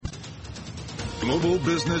Global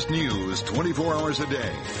business news 24 hours a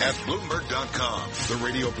day at Bloomberg.com, the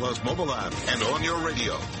Radio Plus mobile app, and on your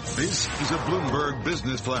radio. This is a Bloomberg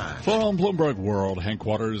Business Flash. From Bloomberg World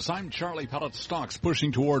headquarters, I'm Charlie Pellet. Stocks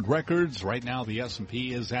pushing toward records. Right now, the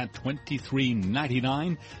S&P is at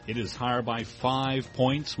 23.99. It is higher by 5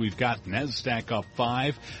 points. We've got NASDAQ up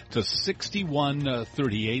 5 to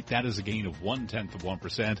 61.38. That is a gain of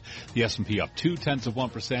 0.1%. The S&P up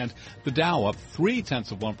 0.2%. The Dow up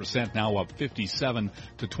 0.3%, now up 57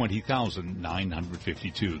 to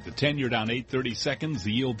 20,952. The 10-year down 8.30 seconds.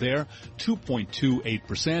 The yield there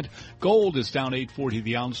 2.28%. Gold is down 8.40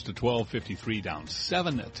 the ounce to 12.53, down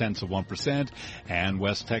 0.7%. And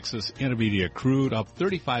West Texas Intermediate crude up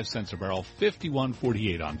 35 cents a barrel,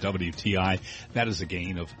 51.48 on WTI. That is a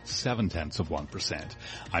gain of 0.7%.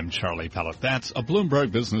 I'm Charlie Pellet. That's a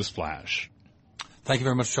Bloomberg Business Flash. Thank you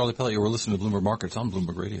very much, Charlie Pellet. You were listening to Bloomberg Markets on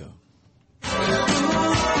Bloomberg Radio.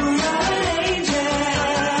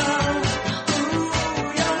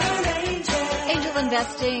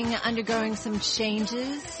 Investing undergoing some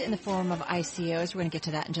changes in the form of ICOs. We're going to get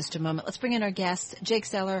to that in just a moment. Let's bring in our guest, Jake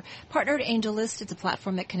Zeller, partner at AngelList. It's a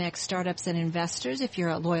platform that connects startups and investors. If you're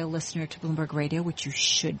a loyal listener to Bloomberg Radio, which you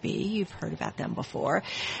should be, you've heard about them before.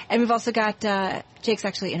 And we've also got Jake's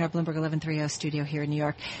actually in our Bloomberg 1130 studio here in New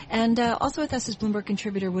York. And also with us is Bloomberg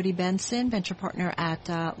contributor Woody Benson, venture partner at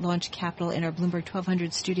Launch Capital in our Bloomberg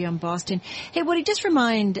 1200 studio in Boston. Hey, Woody, just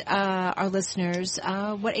remind our listeners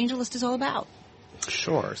what AngelList is all about.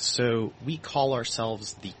 Sure. So we call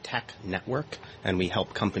ourselves the tech network, and we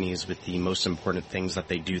help companies with the most important things that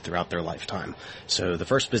they do throughout their lifetime. So the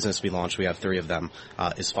first business we launched, we have 3 of them,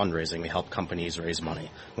 is fundraising. We help companies raise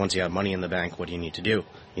money. Once you have money in the bank, what do you need to do?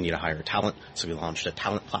 You need to hire talent. So we launched a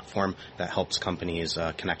talent platform that helps companies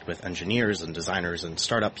connect with engineers and designers and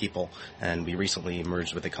startup people. And we recently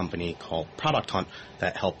merged with a company called Product Hunt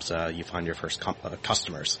that helps you find your first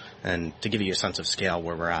customers. And to give you a sense of scale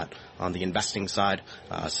where we're at, on the investing side,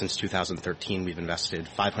 since 2013, we've invested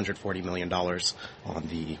 $540 million. On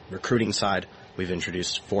the recruiting side, we've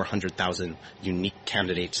introduced 400,000 unique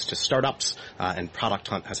candidates to startups, and Product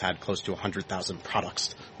Hunt has had close to 100,000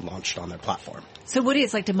 products launched on their platform. So, Woody,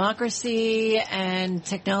 it's like democracy and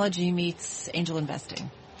technology meets angel investing.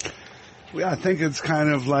 Yeah, I think it's kind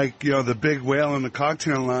of like, the big whale in the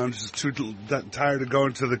cocktail lounge is too tired of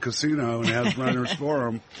going to the casino and has runners for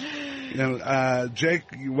him. Jake,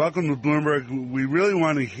 welcome to Bloomberg. We really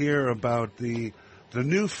want to hear about the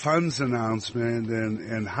new funds announcement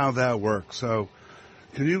and how that works. So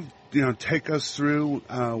can you take us through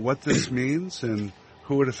what this means and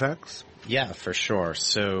who it affects? Yeah, for sure.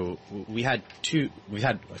 So we had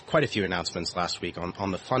quite a few announcements last week.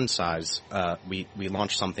 On the fund size, we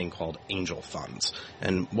launched something called angel funds.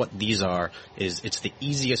 And what these are is it's the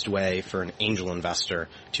easiest way for an angel investor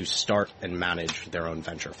to start and manage their own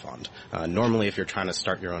venture fund. Normally, if you're trying to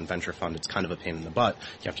start your own venture fund, it's kind of a pain in the butt.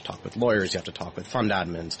 You have to talk with lawyers, you have to talk with fund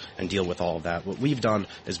admins and deal with all of that. What we've done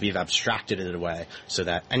is we've abstracted it away so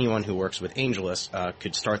that anyone who works with AngelList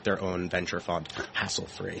could start their own venture fund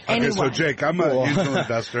hassle-free. Okay, so Jake, I'm an angel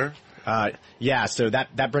investor. Yeah, so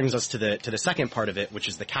that brings us to the second part of it, which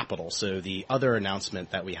is the capital. So the other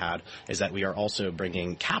announcement that we had is that we are also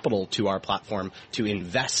bringing capital to our platform to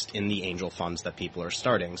invest in the angel funds that people are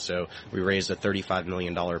starting. So we raised a $35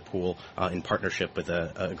 million pool in partnership with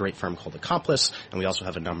a great firm called Accomplice, and we also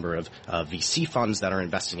have a number of VC funds that are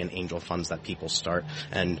investing in angel funds that people start.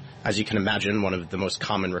 And as you can imagine, one of the most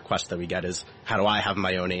common requests that we get is, how do I have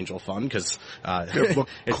my own angel fund? Because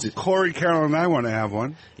Cory, Carol, and I want to have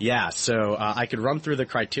one. Yeah, so I could run through the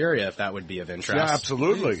criteria if that would be of interest. Yeah,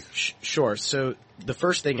 absolutely. Sure. So the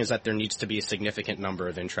first thing is that there needs to be a significant number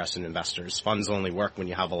of interested investors. Funds only work when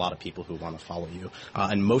you have a lot of people who want to follow you.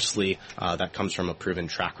 And mostly that comes from a proven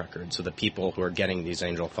track record. So the people who are getting these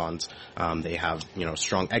angel funds, they have,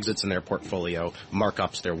 strong exits in their portfolio,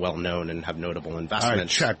 markups, they're well known and have notable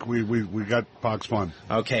investments. All right, check. We got box one.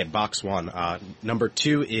 Okay, box one. Number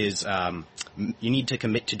 2 is you need to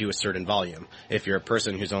commit to do a certain volume. If you're a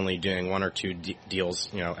person who's only doing 1 or 2 deals,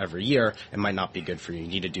 every year, it might not be good for you. You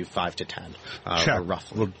need to do 5 to 10.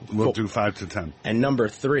 Roughly. We'll do 5 to 10. And number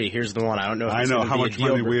 3, here's the one. I don't know if I it's know how be much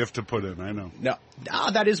money we have to put in. I know. No,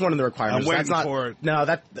 that is one of the requirements. I'm waiting for it. No,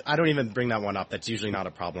 I don't even bring that one up. That's usually not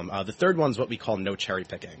a problem. The third one's what we call no cherry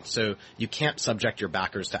picking. So you can't subject your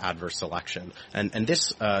backers to adverse selection. And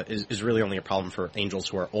this is really only a problem for angels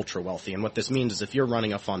who are ultra wealthy. And what this means is if you're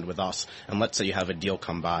running a fund with us, and let's say you have a deal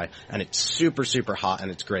come by, and it's super, super hot,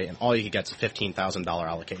 and it's great, and all you can get is a $15,000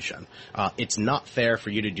 allocation. It's not fair for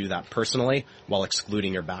you to do that personally while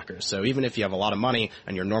excluding your backers. So even if you have a lot of money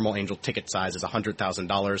and your normal angel ticket size is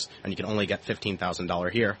 $100,000 and you can only get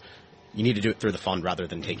 $15,000 here, you need to do it through the fund rather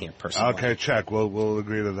than taking it personally. Okay, check. We'll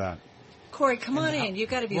agree to that. Cory, come on in. You've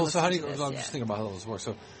got to be able to so how do you, this. I'm just thinking about how this works.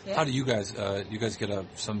 So how do you guys get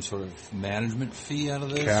some sort of management fee out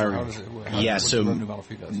of this? Carry. Or how does it, So the revenue model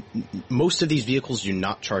for you guys? Most of these vehicles do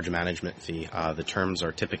not charge a management fee. The terms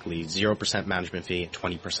are typically 0% management fee,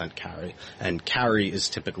 20% carry. And carry is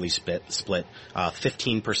typically split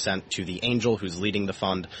 15% to the angel who's leading the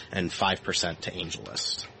fund and 5% to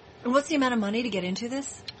AngelList. And what's the amount of money to get into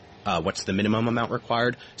this? What's the minimum amount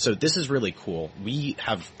required? So this is really cool. We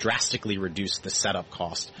have drastically reduced the setup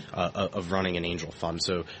cost of running an angel fund.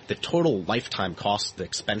 So the total lifetime cost, the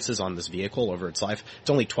expenses on this vehicle over its life,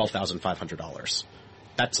 it's only $12,500.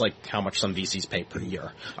 That's like how much some VCs pay per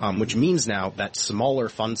year, which means now that smaller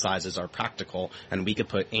fund sizes are practical, and we could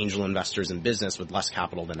put angel investors in business with less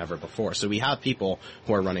capital than ever before. So we have people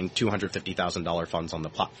who are running $250,000 funds on the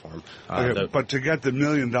platform. But to get the $1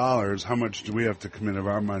 million, how much do we have to commit of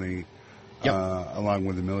our money along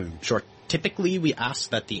with the $1 million? Sure. Typically, we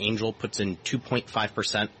ask that the angel puts in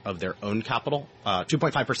 2.5% of their own capital.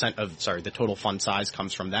 2.5% of, the total fund size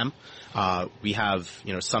comes from them. We have,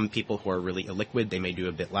 some people who are really illiquid. They may do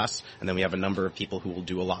a bit less. And then we have a number of people who will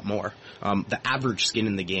do a lot more. The average skin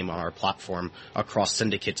in the game on our platform across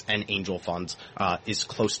syndicates and angel funds, is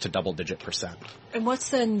close to double-digit %. And what's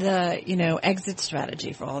then the, exit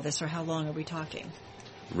strategy for all of this, or how long are we talking?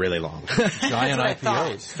 Really long. Giant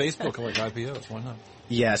IPOs. Facebook like IPOs. Why not?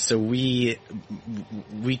 Yeah, so we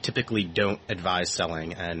typically don't advise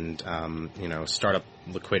selling, and startup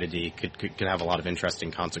liquidity could have a lot of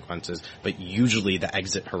interesting consequences. But usually the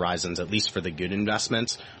exit horizons, at least for the good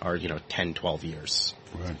investments, are 10, 12 years.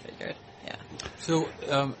 Right. Figured. Yeah. So,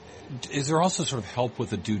 is there also sort of help with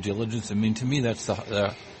the due diligence? I mean, to me, that's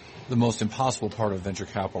the most impossible part of venture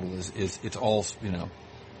capital is it's all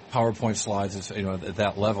PowerPoint slides, at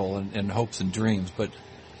that level and hopes and dreams,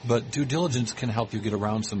 But due diligence can help you get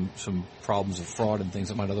around some problems of fraud and things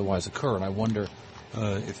that might otherwise occur. And I wonder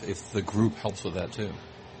if the group helps with that too.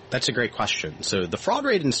 That's a great question. So the fraud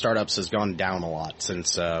rate in startups has gone down a lot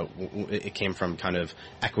since it came from kind of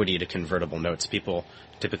equity to convertible notes. People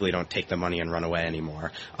typically don't take the money and run away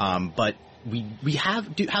anymore. But we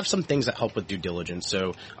have some things that help with due diligence.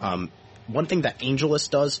 So one thing that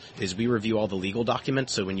AngelList does is we review all the legal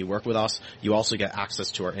documents. So when you work with us, you also get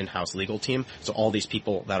access to our in-house legal team. So all these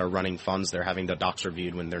people that are running funds, they're having the docs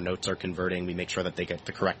reviewed when their notes are converting. We make sure that they get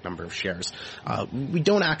the correct number of shares. We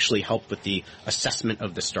don't actually help with the assessment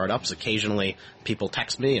of the startups. Occasionally, people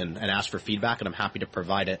text me and ask for feedback, and I'm happy to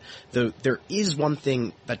provide it. Though there is one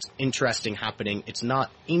thing that's interesting happening. It's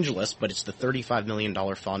not AngelList, but it's the $35 million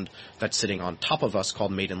fund that's sitting on top of us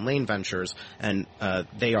called Maiden Lane Ventures, and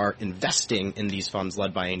they are investing in these funds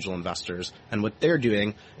led by angel investors. And what they're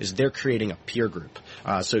doing is they're creating a peer group.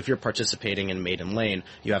 So if you're participating in Maiden Lane,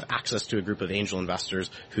 you have access to a group of angel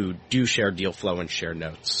investors who do share deal flow and share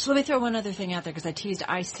notes. So let me throw one other thing out there because I teased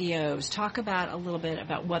ICOs. Talk about a little bit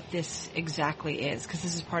about what this exactly is, because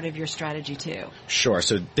this is part of your strategy too. Sure.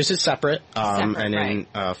 So this is separate. And right.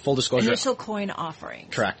 In full disclosure. Initial coin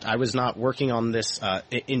offerings. Correct. I was not working on this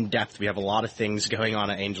in depth. We have a lot of things going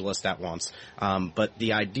on at AngelList at once. But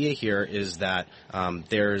the idea here is that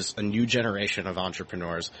there's a new generation of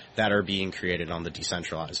entrepreneurs that are being created on the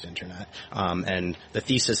decentralized internet. And the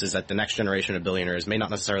thesis is that the next generation of billionaires may not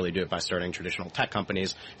necessarily do it by starting traditional tech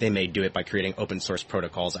companies. They may do it by creating open source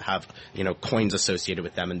protocols that have, coins associated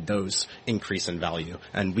with them, and those increase in value.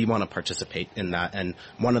 And we want to participate in that. And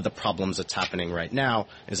one of the problems that's happening right now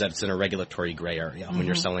is that it's in a regulatory gray area when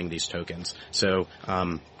you're selling these tokens. So,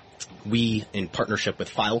 we, in partnership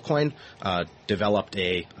with Filecoin, developed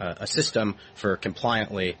a system for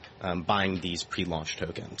compliantly buying these pre-launch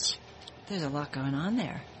tokens. There's a lot going on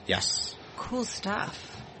there. Yes. Cool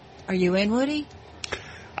stuff. Are you in, Woody?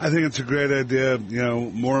 I think it's a great idea.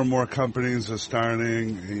 More and more companies are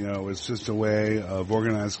starting. It's just a way of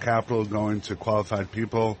organized capital going to qualified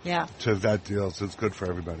people to vet deals. It's good for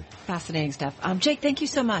everybody. Fascinating stuff. Jake, thank you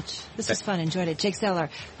so much. This was fun. Enjoyed it. Jake Zeller,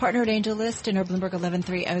 partner at AngelList in our Bloomberg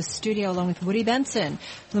 1130 studio, along with Woody Benson,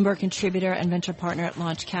 Bloomberg contributor and venture partner at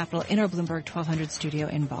Launch Capital in our Bloomberg 1200 studio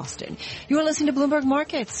in Boston. You are listening to Bloomberg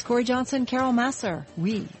Markets. Cory Johnson, Carol Massar.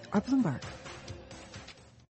 We are Bloomberg.